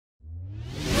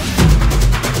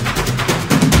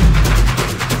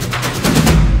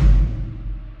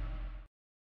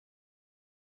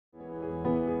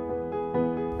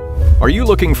Are you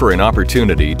looking for an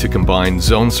opportunity to combine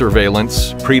zone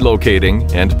surveillance, pre-locating,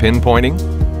 and pinpointing?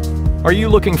 Are you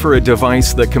looking for a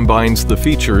device that combines the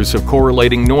features of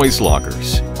correlating noise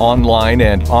loggers, online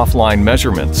and offline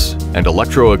measurements, and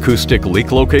electroacoustic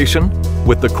leak location?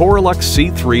 With the Correlux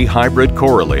C-3 hybrid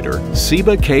correlator,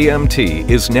 CIBA KMT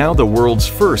is now the world's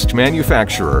first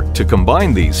manufacturer to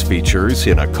combine these features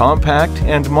in a compact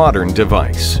and modern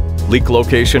device. Leak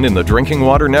location in the drinking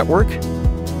water network?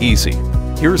 Easy.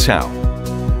 Here's how.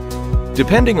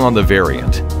 Depending on the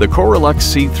variant, the Correlux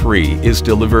C-3 is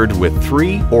delivered with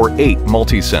 3 or 8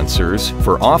 multi-sensors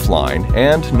for offline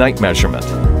and night measurement.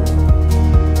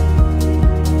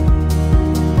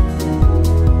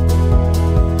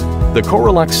 The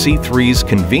Correlux C-3's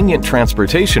convenient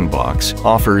transportation box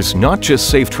offers not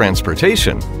just safe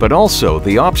transportation, but also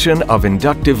the option of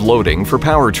inductive loading for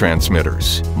power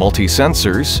transmitters,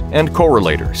 multi-sensors, and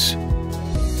correlators.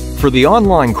 For the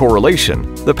online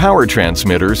correlation, the power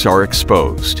transmitters are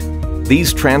exposed.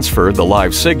 These transfer the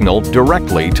live signal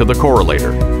directly to the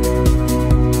correlator.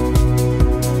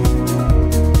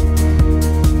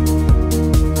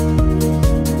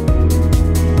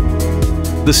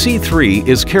 The C-3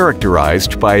 is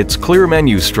characterized by its clear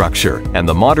menu structure and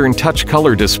the modern touch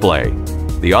color display.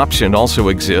 The option also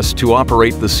exists to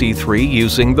operate the C-3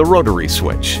 using the rotary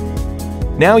switch.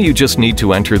 Now you just need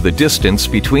to enter the distance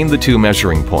between the two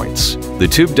measuring points, the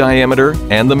tube diameter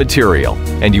and the material,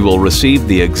 and you will receive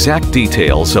the exact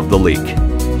details of the leak.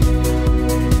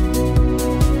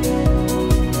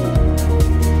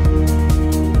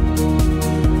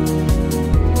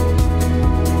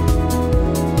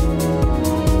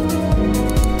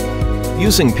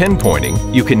 Using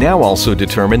pinpointing, you can now also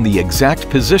determine the exact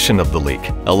position of the leak,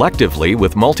 electively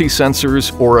with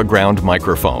multi-sensors or a ground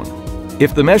microphone.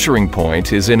 If the measuring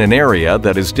point is in an area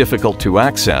that is difficult to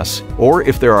access, or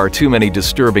if there are too many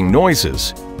disturbing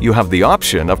noises, you have the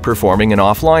option of performing an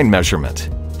offline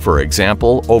measurement. For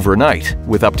example, overnight,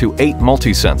 with up to 8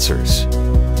 multi-sensors.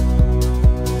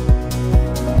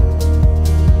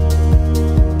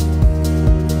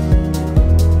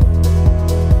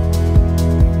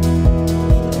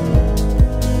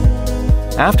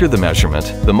 After the measurement,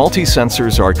 the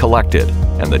multi-sensors are collected,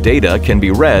 and the data can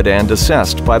be read and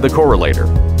assessed by the correlator.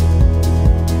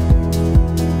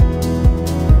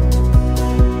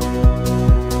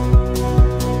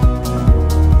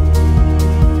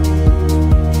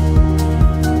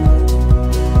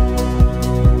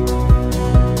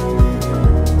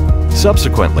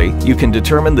 Subsequently, you can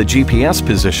determine the GPS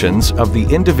positions of the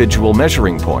individual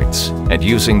measuring points, and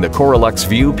using the Correlux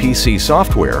View PC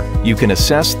software, you can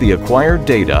assess the acquired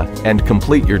data and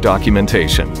complete your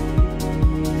documentation.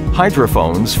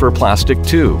 Hydrophones for plastic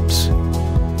tubes.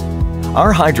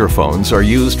 Our hydrophones are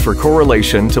used for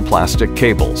correlation to plastic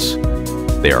cables.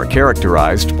 They are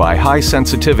characterized by high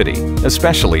sensitivity,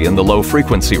 especially in the low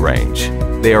frequency range.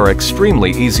 They are extremely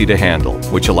easy to handle,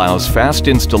 which allows fast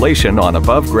installation on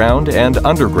above-ground and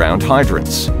underground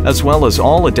hydrants, as well as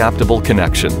all adaptable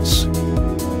connections.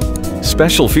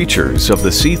 Special features of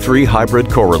the C-3 hybrid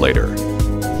correlator.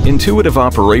 Intuitive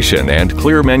operation and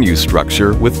clear menu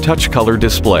structure with touch color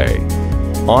display.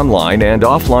 Online and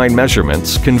offline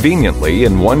measurements conveniently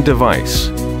in one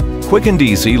device. Quick and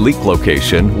easy leak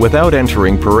location without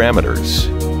entering parameters.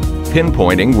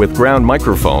 Pinpointing with ground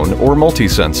microphone or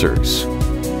multi-sensors.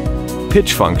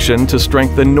 Pitch function to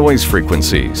strengthen noise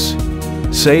frequencies.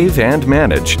 Save and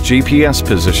manage GPS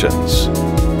positions.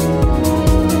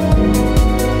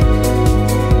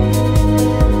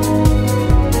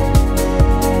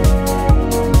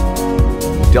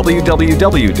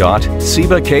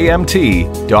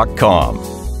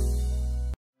 www.cibakmt.com